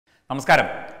നമസ്കാരം.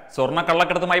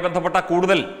 സ്വർണ്ണക്കള്ളക്കടത്തുമായി ബന്ധപ്പെട്ട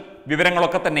കൂടുതൽ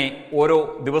വിവരങ്ങളൊക്കെ തന്നെ ഓരോ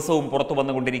ദിവസവും പുറത്തു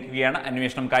വന്നുകൊണ്ടിരിക്കുകയാണ്.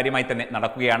 അന്വേഷണം കാര്യമായി തന്നെ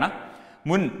നടക്കുകയാണ്.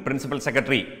 മുൻ പ്രിൻസിപ്പൽ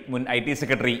സെക്രട്ടറി, മുൻ IT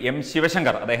സെക്രട്ടറി M.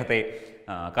 ശിവശങ്കർ അദ്ദേഹത്തെ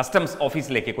കസ്റ്റംസ്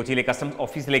ഓഫീസിലേക്ക്, കൊച്ചിയിലെ കസ്റ്റംസ്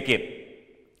ഓഫീസിലേക്ക്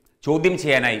ചോദ്യം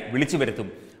ചെയ്യാനായി വിളിച്ചു വരുത്തും.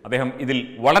 അദ്ദേഹം ഇതിൽ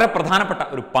വളരെ പ്രധാനപ്പെട്ട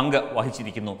ഒരു പങ്ക്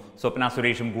വഹിച്ചിരിക്കുന്നു, സ്വപ്ന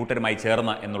സുരേഷും കൂട്ടരുമായി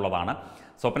ചേർന്ന് എന്നുള്ളതാണ്.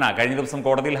 സ്വപ്ന കഴിഞ്ഞ ദിവസം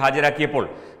കോടതിയിൽ ഹാജരാക്കിയപ്പോൾ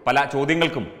പല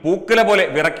ചോദ്യങ്ങൾക്കും പൂക്കുല പോലെ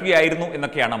വിറയ്ക്കുകയായിരുന്നു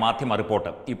എന്നൊക്കെയാണ് മാധ്യമ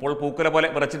റിപ്പോർട്ട്. ഇപ്പോൾ പൂക്കുല പോലെ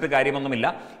വിറച്ചിട്ട് കാര്യമൊന്നുമില്ല.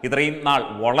 ഇത്രയും നാൾ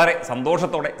വളരെ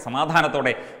സന്തോഷത്തോടെ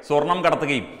സമാധാനത്തോടെ സ്വർണം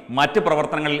കടത്തുകയും മറ്റ്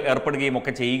പ്രവർത്തനങ്ങളിൽ ഏർപ്പെടുകയും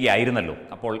ഒക്കെ ചെയ്യുകയായിരുന്നല്ലോ.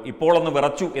 അപ്പോൾ ഇപ്പോൾ ഒന്ന്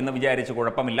വിറച്ചു എന്ന് വിചാരിച്ച്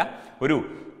കുഴപ്പമില്ല. ഒരു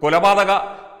കൊലപാതക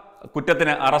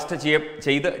കുറ്റത്തിന് അറസ്റ്റ്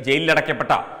ചെയ്ത്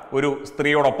ജയിലിലടയ്ക്കപ്പെട്ട ഒരു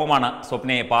സ്ത്രീയോടൊപ്പമാണ്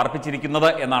സ്വപ്നയെ പാർപ്പിച്ചിരിക്കുന്നത്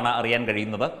എന്നാണ് അറിയാൻ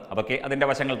കഴിയുന്നത്. അതൊക്കെ അതിൻ്റെ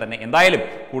വശങ്ങൾ തന്നെ. എന്തായാലും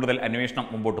കൂടുതൽ അന്വേഷണം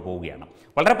മുമ്പോട്ട് പോവുകയാണ്.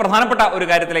 വളരെ പ്രധാനപ്പെട്ട ഒരു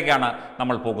കാര്യത്തിലേക്കാണ്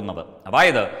നമ്മൾ പോകുന്നത്.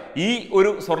 അതായത് ഈ ഒരു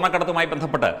സ്വർണ്ണക്കടത്തുമായി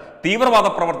ബന്ധപ്പെട്ട് തീവ്രവാദ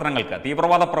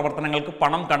പ്രവർത്തനങ്ങൾക്ക്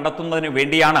പണം കണ്ടെത്തുന്നതിന്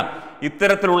വേണ്ടിയാണ്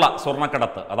ഇത്തരത്തിലുള്ള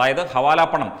സ്വർണ്ണക്കടത്ത്, അതായത് ഹവാല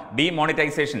പണം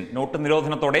ഡീമോണിറ്റൈസേഷൻ, നോട്ട്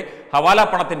നിരോധനത്തോടെ ഹവാല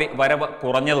പണത്തിൻ്റെ വരവ്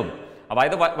കുറഞ്ഞതും,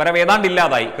 അതായത്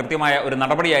വരവേതാണ്ടില്ലാതായി കൃത്യമായ ഒരു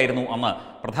നടപടിയായിരുന്നു അന്ന്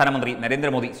പ്രധാനമന്ത്രി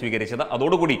നരേന്ദ്രമോദി സ്വീകരിച്ചത്.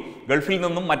 അതോടുകൂടി ഗൾഫിൽ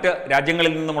നിന്നും മറ്റ്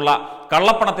രാജ്യങ്ങളിൽ നിന്നുമുള്ള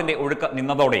കള്ളപ്പണത്തിന്റെ ഒഴുക്ക്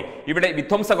നിന്നതോടെ ഇവിടെ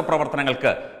വിധ്വംസക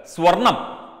പ്രവർത്തനങ്ങൾക്ക്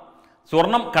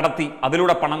സ്വർണം കടത്തി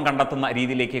അതിലൂടെ പണം കണ്ടെത്തുന്ന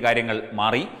രീതിയിലേക്ക് കാര്യങ്ങൾ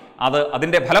മാറി.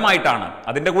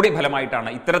 അതിൻ്റെ കൂടി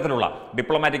ഫലമായിട്ടാണ് ഇത്തരത്തിലുള്ള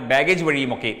ഡിപ്ലോമാറ്റിക് ബാഗേജ്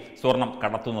വഴിയുമൊക്കെ സ്വർണം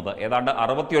കടത്തുന്നത്. ഏതാണ്ട്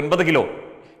 69 കിലോ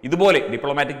ഇതുപോലെ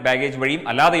ഡിപ്ലോമാറ്റിക് ബാഗേജ് വഴിയും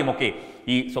അല്ലാതെയുമൊക്കെ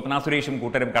ഈ സ്വപ്ന സുരേഷും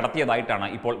കൂട്ടരും കടത്തിയതായിട്ടാണ്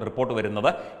ഇപ്പോൾ റിപ്പോർട്ട് വരുന്നത്.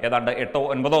 ഏതാണ്ട്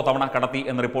 8-9 തവണ കടത്തി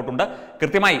എന്ന റിപ്പോർട്ടുണ്ട്.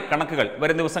 കൃത്യമായി കണക്കുകൾ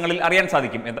വരും ദിവസങ്ങളിൽ അറിയാൻ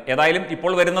സാധിക്കും. ഏതായാലും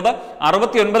ഇപ്പോൾ വരുന്നത്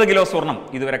 69 കിലോ സ്വർണം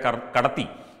ഇതുവരെ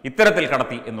ഇത്തരത്തിൽ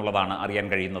കടത്തി എന്നുള്ളതാണ് അറിയാൻ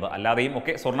കഴിയുന്നത്. അല്ലാതെയും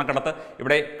ഒക്കെ സ്വർണ്ണക്കടത്ത്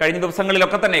ഇവിടെ കഴിഞ്ഞ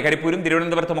ദിവസങ്ങളിലൊക്കെ തന്നെ കരിപ്പൂരും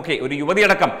തിരുവനന്തപുരത്തുമൊക്കെ ഒരു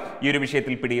യുവതിയടക്കം ഈ ഒരു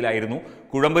വിഷയത്തിൽ പിടിയിലായിരുന്നു.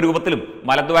 കുഴമ്പ് രൂപത്തിലും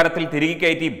മലദ്വാരത്തിൽ തിരികെ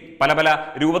കയറ്റിയും പല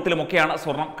രൂപത്തിലുമൊക്കെയാണ്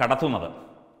സ്വർണം കടത്തുന്നത്.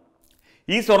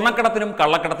 ഈ സ്വർണ്ണക്കടത്തിനും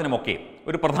കള്ളക്കടത്തിനുമൊക്കെ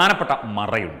ഒരു പ്രധാനപ്പെട്ട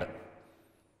മറയുണ്ട്.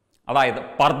 അതായത്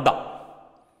പർദ്ദ.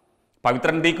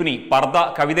 പവിത്രൻ ദീക്കുനി പർദ്ദ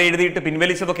കവിത എഴുതിയിട്ട്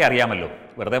പിൻവലിച്ചതൊക്കെ അറിയാമല്ലോ,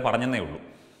 വെറുതെ പറഞ്ഞെന്നേ ഉള്ളൂ.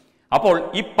 അപ്പോൾ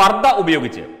ഈ പർദ്ദ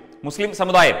ഉപയോഗിച്ച് മുസ്ലിം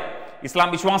സമുദായം,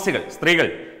 ഇസ്ലാം വിശ്വാസികൾ, സ്ത്രീകൾ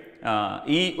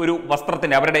ഈ ഒരു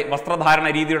വസ്ത്രത്തിൻ്റെ, അവരുടെ വസ്ത്രധാരണ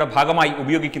രീതിയുടെ ഭാഗമായി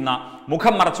ഉപയോഗിക്കുന്ന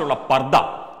മുഖം മറച്ചുള്ള പർദ്ദ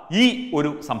ഈ ഒരു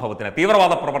സംഭവത്തിന്,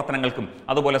 തീവ്രവാദ പ്രവർത്തനങ്ങൾക്കും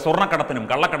അതുപോലെ സ്വർണ്ണക്കടത്തിനും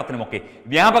കള്ളക്കടത്തിനുമൊക്കെ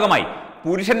വ്യാപകമായി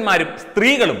പുരുഷന്മാരും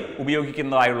സ്ത്രീകളും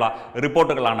ഉപയോഗിക്കുന്നതായുള്ള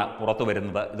റിപ്പോർട്ടുകളാണ് പുറത്തു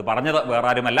വരുന്നത്. ഇത് പറഞ്ഞത് വേറെ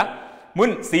ആരുമല്ല, മുൻ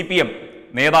CPM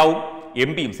നേതാവും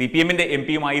MP-യും, CPM-ന്റെ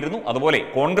MP-യുമായിരുന്നു. അതുപോലെ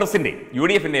കോൺഗ്രസിന്റെ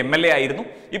UDF-ന്റെ MLA ആയിരുന്നു.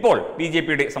 ഇപ്പോൾ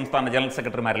BJP-യുടെ സംസ്ഥാന ജനറൽ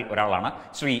സെക്രട്ടറിമാരിൽ ഒരാളാണ്.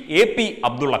 ശ്രീ AP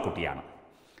അബ്ദുള്ളക്കുട്ടിയാണ്.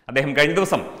 അദ്ദേഹം കഴിഞ്ഞ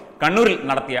ദിവസം കണ്ണൂരിൽ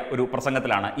നടത്തിയ ഒരു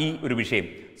പ്രസംഗത്തിലാണ് ഈ ഒരു വിഷയം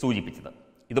സൂചിപ്പിച്ചത്.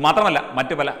 ഇതുമാത്രമല്ല,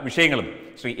 മറ്റു പല വിഷയങ്ങളും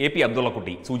ശ്രീ AP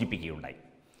അബ്ദുള്ളക്കുട്ടി സൂചിപ്പിക്കുകയുണ്ടായി.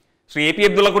 ശ്രീ AP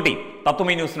അബ്ദുള്ളക്കുട്ടി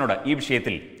തത്വമയി ന്യൂസിനോട് ഈ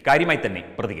വിഷയത്തിൽ കാര്യമായി തന്നെ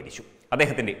പ്രതികരിച്ചു.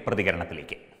 അദ്ദേഹത്തിന്റെ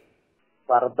പ്രതികരണത്തിലേക്ക്.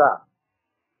 പർദ്ദ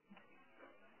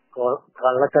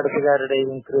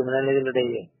കള്ളക്കടത്തുകാരുടെയും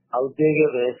ക്രിമിനലുകളുടെയും ഔദ്യോഗിക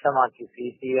വേഷമാക്കി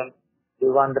CPM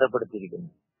രൂപാന്തരപ്പെടുത്തിയിരിക്കുന്നു.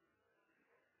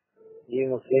 ഈ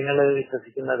മുസ്ലിങ്ങൾ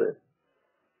വിശ്വസിക്കുന്നത്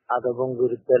അതവും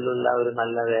ഗുരുത്തലുള്ള ഒരു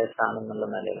നല്ല വേഷമാണെന്നുള്ള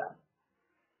നിലയിലാണ്.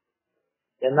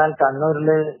 എന്നാൽ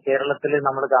കണ്ണൂരില്, കേരളത്തില്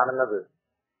നമ്മൾ കാണുന്നത്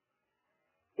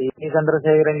TP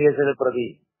ചന്ദ്രശേഖരൻ കേസിലെ പ്രതി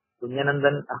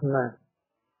കുഞ്ഞനന്ദൻ അന്ന്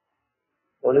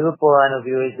ഒളിവ് പോകാൻ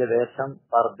ഉപയോഗിച്ച വേഷം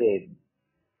പർദ്ദയായിരുന്നു.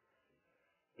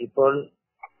 ഇപ്പോൾ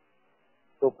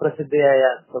സുപ്രസിദ്ധയായ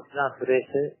സ്വപ്ന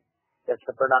സുരേഷ്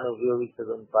രക്ഷപ്പെടാൻ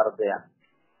ഉപയോഗിച്ചതും പർദ്ദയാണ്.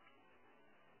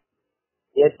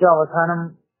 ഏറ്റവും അവസാനം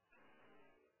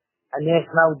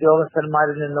അന്വേഷണ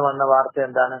ഉദ്യോഗസ്ഥന്മാരിൽ നിന്ന് വന്ന വാർത്ത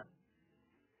എന്താണ്?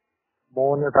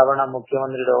 3 തവണ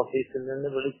മുഖ്യമന്ത്രിയുടെ ഓഫീസിൽ നിന്ന്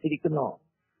വിളിച്ചിരിക്കുന്നു.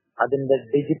 അതിന്റെ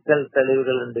ഡിജിറ്റൽ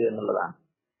തെളിവുകൾ ഉണ്ട് എന്നുള്ളതാണ്.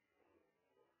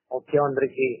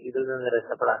 മുഖ്യമന്ത്രിക്ക് ഇതിൽ നിന്ന്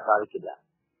രക്ഷപ്പെടാൻ സാധിക്കില്ല.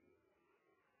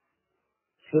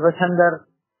 ശിവശങ്കർ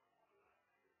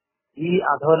ഈ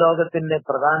അധോലോകത്തിന്റെ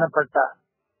പ്രധാനപ്പെട്ട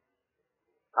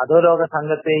അധോലോക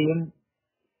സംഘത്തെയും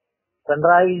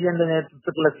പിണറായി വിജയന്റെ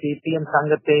നേതൃത്വത്തിലുള്ള CPM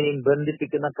സംഘത്തെയും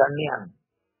ബന്ധിപ്പിക്കുന്ന കണ്ണിയാണ്.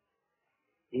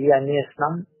 ഈ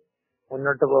അന്വേഷണം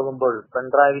മുന്നോട്ട് പോകുമ്പോൾ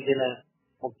പിണറായി വിജയന്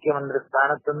മുഖ്യമന്ത്രി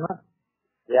സ്ഥാനത്തുനിന്ന്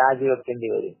രാജിവെക്കേണ്ടി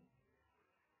വരും.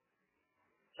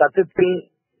 സത്യത്തിൽ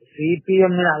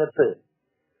CPM-നകത്ത്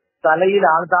തലയിൽ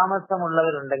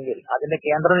ആൾതാമസമുള്ളവരുണ്ടെങ്കിൽ അതിന്റെ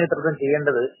കേന്ദ്ര നേതൃത്വം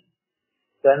ചെയ്യേണ്ടത്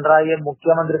പിണറായിയെ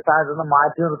മുഖ്യമന്ത്രി സ്ഥാനത്ത് നിന്ന്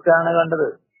മാറ്റി നിർത്തുകയാണ് വേണ്ടത്.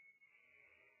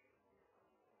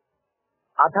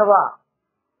 അഥവാ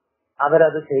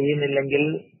അവരത് ചെയ്യുന്നില്ലെങ്കിൽ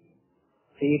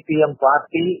CPM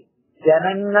പാർട്ടി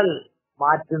ജനങ്ങൾ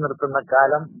മാറ്റി നിർത്തുന്ന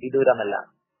കാലം വിദൂരമല്ല.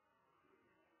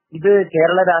 ഇത്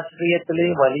കേരള രാഷ്ട്രീയത്തില്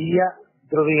വലിയ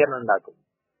ധ്രുവീകരണം ഉണ്ടാക്കും.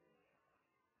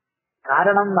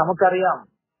 കാരണം നമുക്കറിയാം,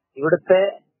 ഇവിടുത്തെ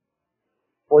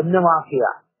പൊന്നു മാഫിയ,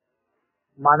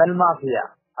 മണൽ മാഫിയ,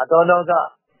 അധോലോക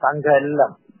സംഘം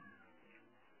എല്ലാം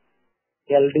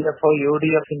LDF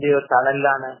UDFന്റെ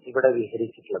തണലിലാണ് ഇവിടെ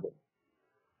വിഹരിച്ചിട്ടുള്ളത്.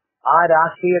 ആ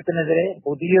രാഷ്ട്രീയത്തിനെതിരെ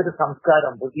പുതിയൊരു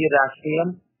സംസ്കാരം, പുതിയ രാഷ്ട്രീയം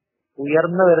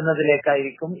ഉയർന്നു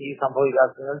വരുന്നതിലേക്കായിരിക്കും ഈ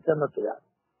സംഭവവികാസങ്ങൾ ചെന്നെത്തുക.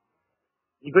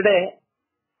 ഇവിടെ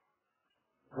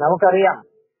നമുക്കറിയാം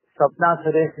സ്വപ്ന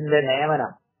സുരേഷിന്റെ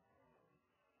നിയമനം.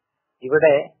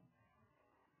 ഇവിടെ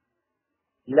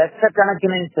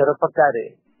ലക്ഷക്കണക്കിന് ചെറുപ്പക്കാര്,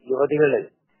 യുവതികള്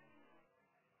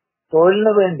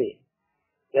തൊഴിലിനു വേണ്ടി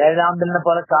ഏഴാമ്പലിനെ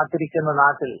പോലെ കാത്തിരിക്കുന്ന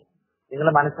നാട്ടിൽ നിങ്ങൾ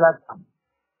മനസ്സിലാക്കാം,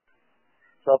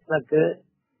 സ്വപ്നക്ക്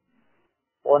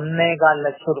 1.25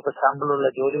 ലക്ഷം രൂപ ശമ്പളമുള്ള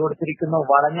ജോലി കൊടുത്തിരിക്കുന്നു,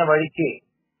 വളഞ്ഞ വഴിക്ക്.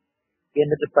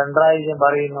 എന്നിട്ട് പിണറായി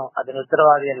പറയുന്നു അതിന്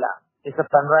ഉത്തരവാദിയല്ല. മിസ്റ്റർ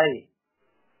പിണറായി,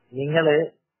 നിങ്ങള്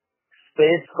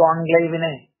സ്പേസ്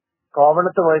കോൺക്ലേവിന്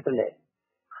കോവളത്ത് പോയിട്ടില്ലേ?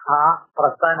 ആ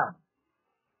പ്രസ്ഥാനം,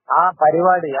 ആ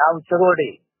പരിപാടി, ആ ഉച്ചകോടി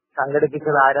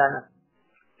സംഘടിപ്പിച്ചത് ആരാണ്?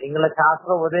 നിങ്ങളെ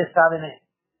ശാസ്ത്ര ഉപദേഷ്ടാവിന്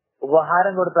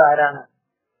ഉപഹാരം കൊടുത്തത് ആരാണ്?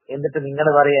 എന്നിട്ട് നിങ്ങൾ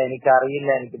പറയാ എനിക്കറിയില്ല,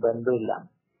 എനിക്ക് ബന്ധമില്ല.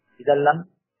 ഇതെല്ലാം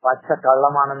പച്ച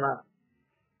കള്ളമാണെന്ന്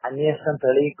അന്വേഷണം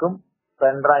തെളിയിക്കും.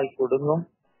 പിണറായി കുടുങ്ങും.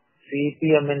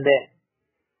 CPMന്റെ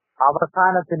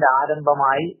അവസാനത്തിന്റെ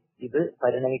ആരംഭമായി ഇത്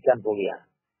പരിണമിക്കാൻ പോവുകയാണ്.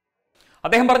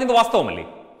 അദ്ദേഹം പറഞ്ഞത് വാസ്തവമല്ലേ?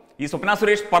 ഈ സ്വപ്ന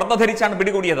സുരേഷ് പർദ്ദ ധരിച്ചാണ്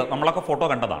പിടികൂടിയത്. നമ്മളൊക്കെ ഫോട്ടോ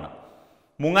കണ്ടതാണ്.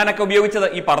 മുങ്ങാനൊക്കെ ഉപയോഗിച്ചത്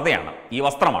ഈ പർദ്ദയാണ്, ഈ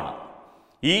വസ്ത്രമാണ്.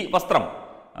 ഈ വസ്ത്രം,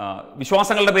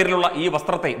 വിശ്വാസങ്ങളുടെ പേരിലുള്ള ഈ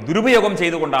വസ്ത്രത്തെ ദുരുപയോഗം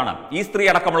ചെയ്തുകൊണ്ടാണ് ഈ സ്ത്രീ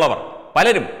അടക്കമുള്ളവർ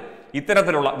പലരും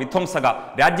ഇത്തരത്തിലുള്ള വിധ്വംസക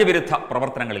രാജ്യവിരുദ്ധ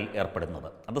പ്രവർത്തനങ്ങളിൽ ഏർപ്പെടുന്നത്.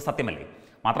 അത് സത്യമല്ലേ?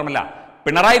 മാത്രമല്ല,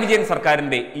 പിണറായി വിജയൻ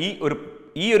സർക്കാരിൻ്റെ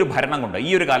ഈ ഒരു ഭരണം കൊണ്ട്, ഈ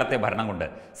ഒരു കാലത്തെ ഭരണം കൊണ്ട്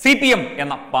CPM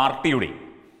എന്ന പാർട്ടിയുടെ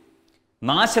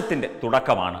നാശത്തിൻ്റെ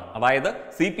തുടക്കമാണ്. അതായത്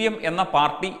CPM എന്ന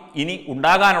പാർട്ടി ഇനി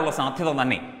ഉണ്ടാകാനുള്ള സാധ്യത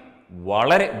തന്നെ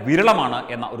വളരെ വിരളമാണ്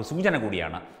എന്ന ഒരു സൂചന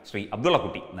കൂടിയാണ് ശ്രീ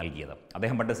അബ്ദുള്ളക്കുട്ടി നൽകിയത്.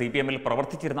 അദ്ദേഹം പണ്ട് CPMൽ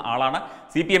പ്രവർത്തിച്ചിരുന്ന ആളാണ്.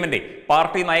 CPMന്റെ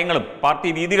പാർട്ടി നയങ്ങളും പാർട്ടി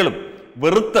രീതികളും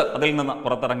വെറുത്ത് അതിൽ നിന്ന്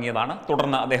പുറത്തിറങ്ങിയതാണ്.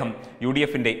 തുടർന്ന് അദ്ദേഹം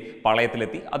UDFന്റെ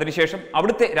പാളയത്തിലെത്തി. അതിനുശേഷം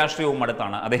അവിടുത്തെ രാഷ്ട്രീയവും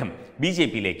അടുത്താണ് അദ്ദേഹം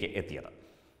BJPയിലേക്ക് എത്തിയത്.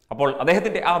 അപ്പോൾ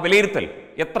അദ്ദേഹത്തിൻ്റെ ആ വിലയിരുത്തൽ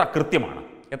എത്ര കൃത്യമാണ്,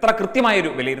 എത്ര കൃത്യമായൊരു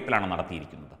വിലയിരുത്തലാണ്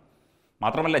നടത്തിയിരിക്കുന്നത്.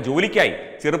 മാത്രമല്ല, ജോലിക്കായി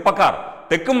ചെറുപ്പക്കാർ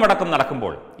തെക്കും വടക്കും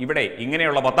നടക്കുമ്പോൾ ഇവിടെ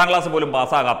ഇങ്ങനെയുള്ള 10ാം ക്ലാസ് പോലും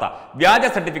പാസ്സാകാത്ത വ്യാജ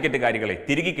സർട്ടിഫിക്കറ്റുകാരികളെ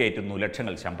തിരികെ കയറ്റുന്നു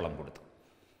ലക്ഷങ്ങൾ ശമ്പളം കൊടുത്തു.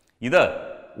 ഇത്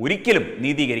ഒരിക്കലും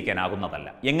നീതീകരിക്കാനാകുന്നതല്ല.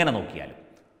 എങ്ങനെ നോക്കിയാലും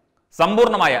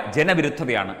സമ്പൂർണമായ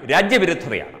ജനവിരുദ്ധതയാണ്,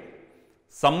 രാജ്യവിരുദ്ധതയാണ്,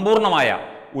 സമ്പൂർണമായ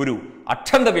ഒരു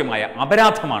അക്ഷന്തവ്യമായ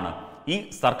അപരാധമാണ് ഈ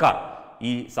സർക്കാർ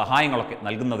ഈ സഹായങ്ങളൊക്കെ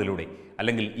നൽകുന്നതിലൂടെ,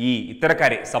 അല്ലെങ്കിൽ ഈ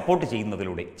ഇത്തരക്കാരെ സപ്പോർട്ട്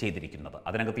ചെയ്യുന്നതിലൂടെ ചെയ്തിരിക്കുന്നത്.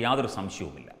 അതിനകത്ത് യാതൊരു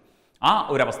സംശയവുമില്ല. ആ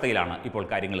ഒരവസ്ഥയിലാണ് ഇപ്പോൾ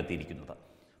കാര്യങ്ങൾ എത്തിയിരിക്കുന്നത്.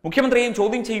 മുഖ്യമന്ത്രിയെയും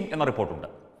ചോദ്യം ചെയ്യും എന്ന റിപ്പോർട്ടുണ്ട്.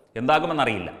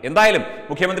 എന്താകുമെന്നറിയില്ല. എന്തായാലും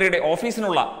മുഖ്യമന്ത്രിയുടെ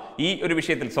ഓഫീസിനുള്ള ഈ ഒരു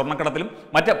വിഷയത്തിൽ, സ്വർണ്ണക്കടത്തിലും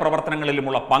മറ്റ്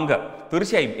പ്രവർത്തനങ്ങളിലുമുള്ള പങ്ക്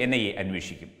തീർച്ചയായും NIA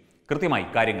അന്വേഷിക്കും. കൃത്യമായി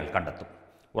കാര്യങ്ങൾ കണ്ടെത്തും,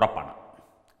 ഉറപ്പാണ്.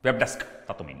 വെബ് ഡെസ്ക്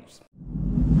തത്വമൈ ന്യൂസ്.